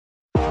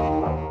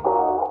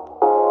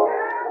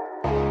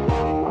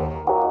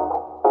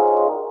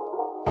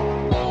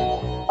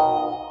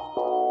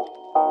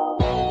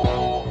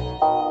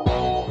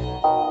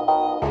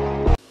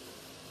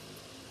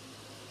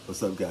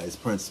What's up, guys?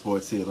 Prince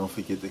Sports here. Don't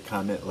forget to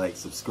comment, like,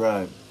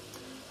 subscribe.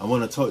 I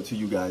want to talk to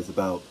you guys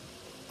about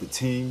the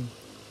team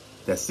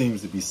that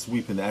seems to be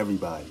sweeping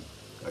everybody.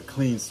 A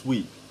clean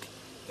sweep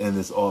in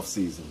this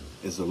offseason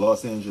is the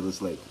Los Angeles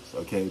Lakers.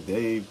 Okay,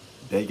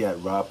 they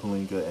got Rob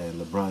Pelinka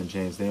and LeBron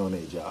James. They on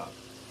their job.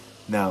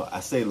 Now, I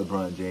say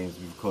LeBron James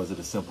because of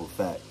the simple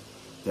fact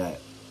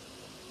that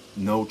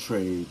no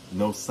trade,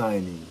 no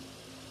signing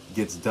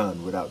gets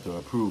done without the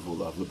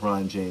approval of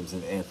LeBron James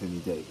and Anthony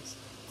Davis.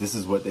 This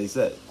is what they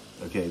said.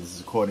 Okay, this is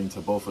according to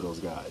both of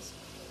those guys.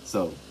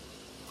 So,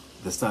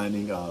 the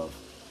signing of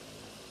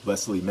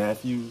Wesley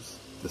Matthews,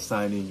 the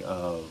signing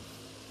of,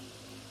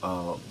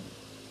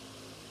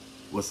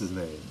 what's his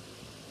name?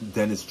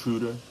 Dennis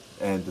Schroeder,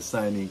 and the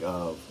signing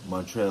of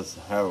Montrezl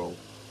Harrell,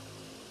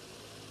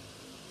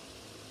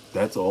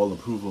 that's all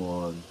approval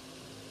on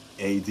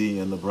AD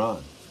and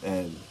LeBron.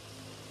 And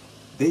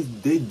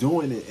they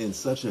doing it in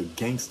such a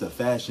gangster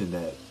fashion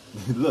that,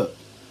 look,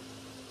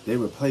 they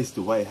replaced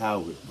Dwight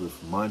Howard with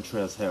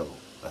Montrezl Harrell,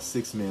 a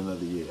sixth man of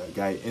the year, a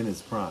guy in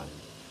his prime,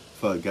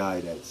 for a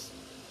guy that's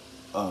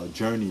a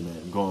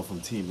journeyman going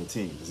from team to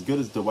team. As good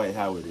as Dwight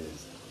Howard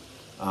is,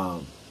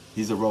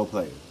 he's a role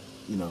player,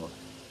 you know,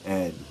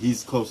 and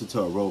he's closer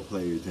to a role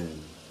player than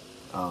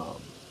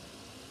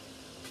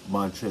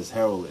Montrezl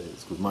Harrell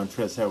is, because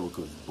Montrezl Harrell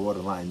could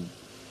borderline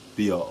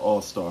be an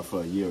all-star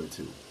for a year or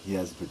two. He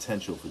has the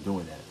potential for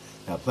doing that.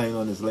 Now, playing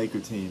on this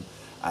Laker team,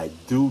 I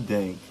do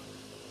think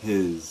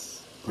his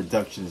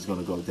production is going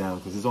to go down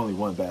because there's only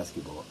one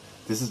basketball.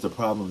 This is the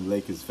problem the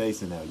Lakers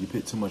facing now. You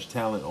put too much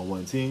talent on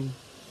one team,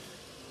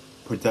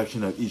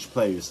 production of each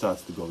player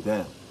starts to go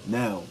down.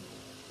 Now,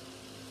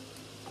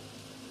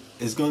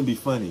 it's going to be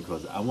funny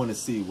because I want to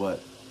see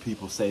what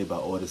people say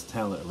about all this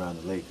talent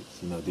around the Lakers.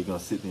 You know, they're going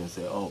to sit there and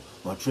say, oh,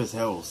 Montrezl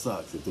Harrell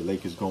sucks if the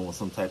Lakers go on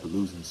some type of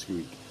losing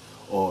streak,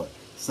 or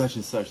such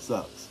and such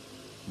sucks.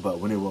 But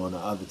when they were on the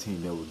other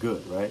team, they were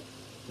good, right?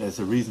 There's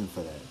a reason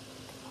for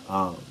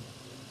that.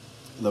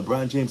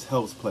 LeBron James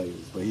helps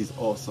players, but he's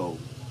also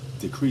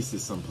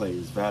decreases some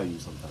players' value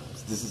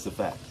sometimes. This is a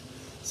fact.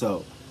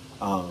 So,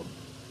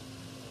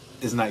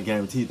 it's not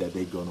guaranteed that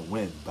they're going to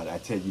win, but I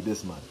tell you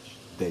this much,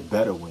 they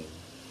better win,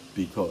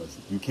 because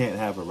you can't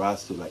have a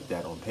roster like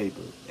that on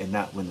paper and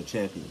not win the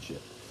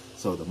championship.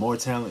 So the more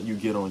talent you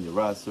get on your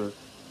roster,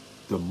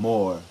 the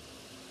more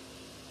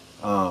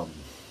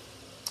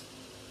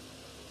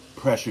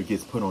pressure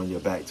gets put on your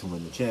back to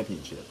win the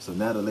championship. So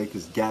now the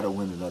Lakers got to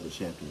win another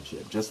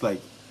championship, just like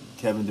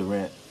Kevin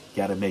Durant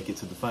got to make it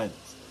to the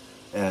finals.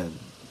 And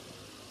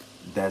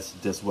that's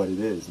just what it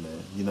is,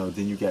 man. You know,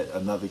 then you got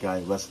another guy,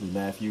 Wesley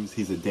Matthews.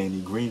 He's a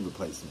Danny Green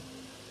replacement.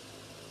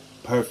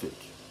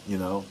 Perfect, you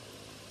know.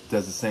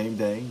 Does the same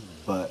thing,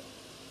 but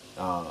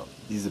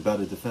he's a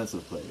better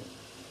defensive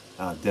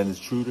player. Dennis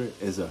Schroeder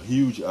is a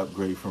huge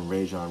upgrade from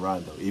Rajon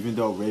Rondo. Even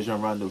though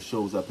Rajon Rondo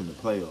shows up in the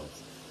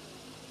playoffs,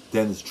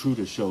 Dennis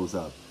Schroeder shows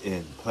up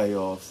in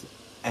playoffs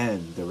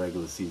and the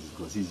regular season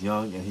because he's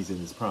young and he's in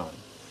his prime.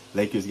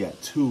 Lakers got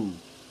 2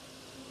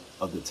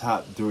 of the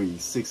top 3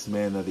 sixth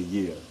man of the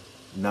year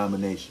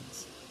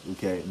nominations,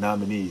 okay,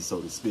 nominees,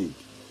 so to speak,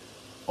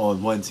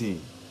 on one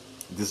team.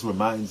 This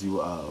reminds you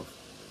of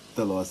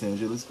the Los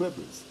Angeles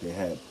Clippers. They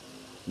had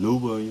Lou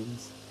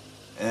Williams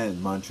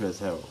and Montrezl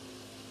Harrell,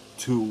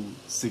 2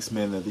 sixth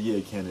man of the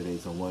year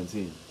candidates on one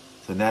team.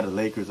 So now the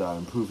Lakers are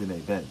improving their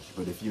bench.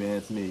 But if you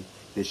ask me,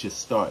 they should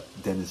start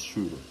Dennis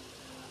Schroeder.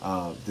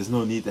 There's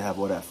no need to have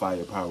all that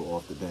firepower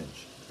off the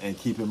bench. And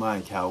keep in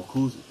mind, Kyle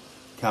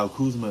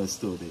Kuzma is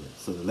still there.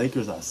 So the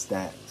Lakers are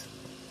stacked.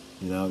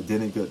 You know,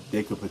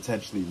 they could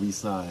potentially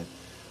re-sign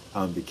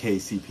the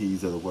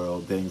KCPs of the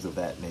world, things of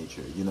that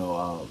nature. You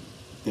know,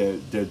 they're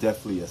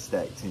definitely a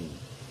stacked team.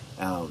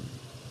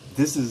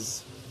 This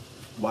is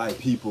why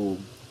people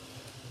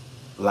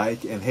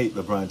like and hate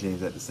LeBron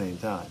James at the same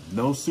time.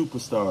 No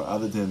superstar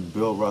other than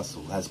Bill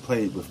Russell has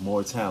played with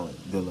more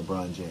talent than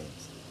LeBron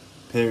James.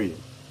 Period.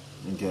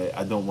 Okay?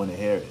 I don't want to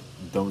hear it.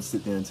 Don't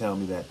sit there and tell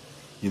me that,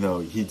 you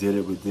know, he did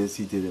it with this,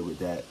 he did it with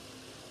that.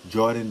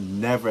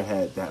 Jordan never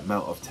had that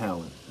amount of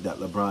talent that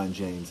LeBron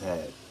James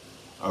had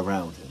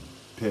around him.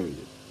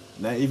 Period.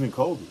 Not even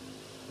Kobe.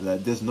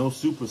 Like, there's no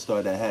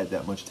superstar that had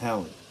that much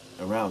talent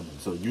around him.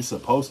 So you're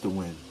supposed to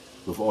win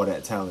with all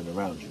that talent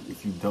around you.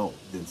 If you don't,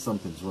 then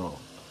something's wrong.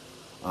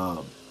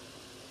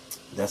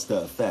 That's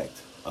the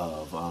effect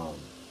of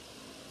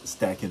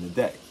stacking the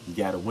deck. You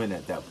got to win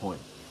at that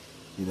point.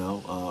 You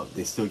know,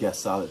 they still got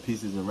solid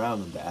pieces around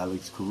them. The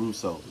Alex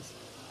Caruso's.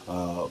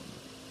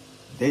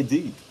 They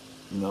deep.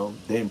 You know,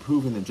 they're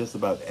improving in just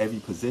about every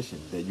position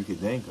that you could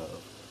think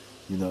of.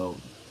 You know,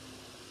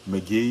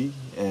 McGee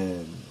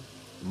and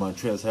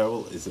Montrezl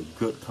Harrell is a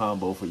good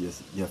combo for your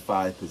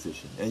 5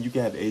 position. And you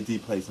can have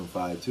AD play some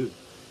 5 too.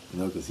 You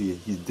know, because he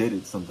did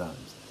it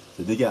sometimes.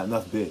 So they got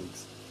enough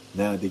bigs.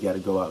 Now they got to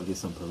go out and get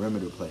some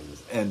perimeter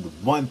players. And the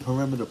one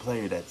perimeter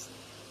player that's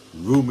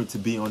rumored to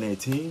be on their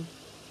team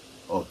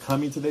or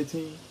coming to their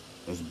team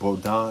is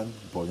Bogdan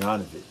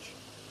Bogdanovic.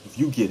 If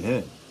you get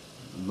him,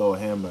 Lord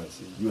have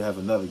mercy, you have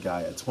another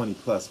guy, a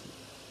 20-plus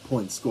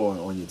point scorer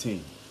on your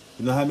team.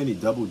 You know how many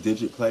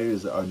double-digit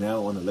players are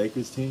now on the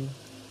Lakers team?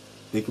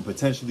 They could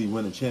potentially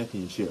win a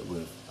championship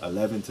with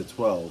 11 to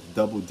 12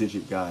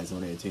 double-digit guys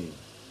on their team.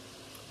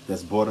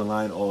 That's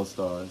borderline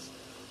all-stars,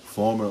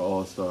 former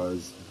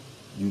all-stars,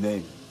 you name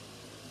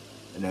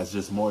it. And that's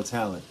just more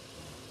talent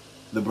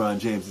LeBron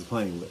James is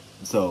playing with.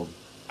 So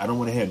I don't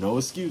want to hear no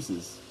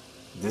excuses.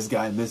 This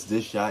guy missed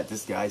this shot.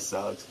 This guy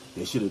sucks.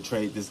 They should have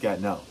traded this guy.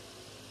 No.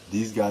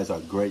 These guys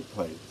are great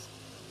players.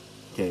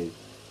 Okay?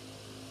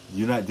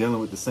 You're not dealing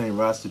with the same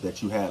roster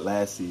that you had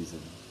last season,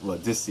 well,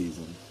 this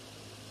season,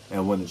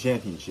 and won the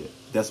championship.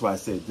 That's why I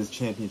said this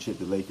championship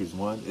the Lakers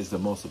won is the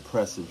most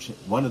oppressive,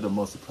 one of the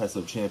most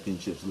oppressive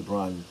championships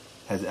LeBron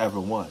has ever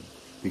won,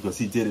 because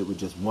he did it with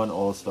just one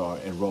all-star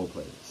and role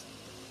players.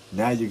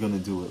 Now you're going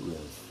to do it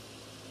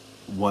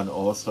with one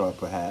all-star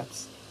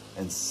perhaps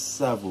and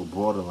several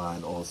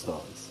borderline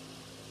all-stars.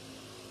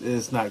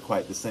 It's not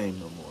quite the same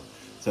no more.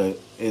 So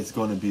it's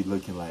going to be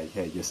looking like,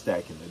 hey, you're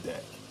stacking the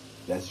deck.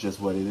 That's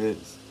just what it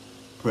is.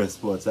 Press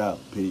Sports out.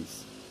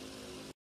 Peace.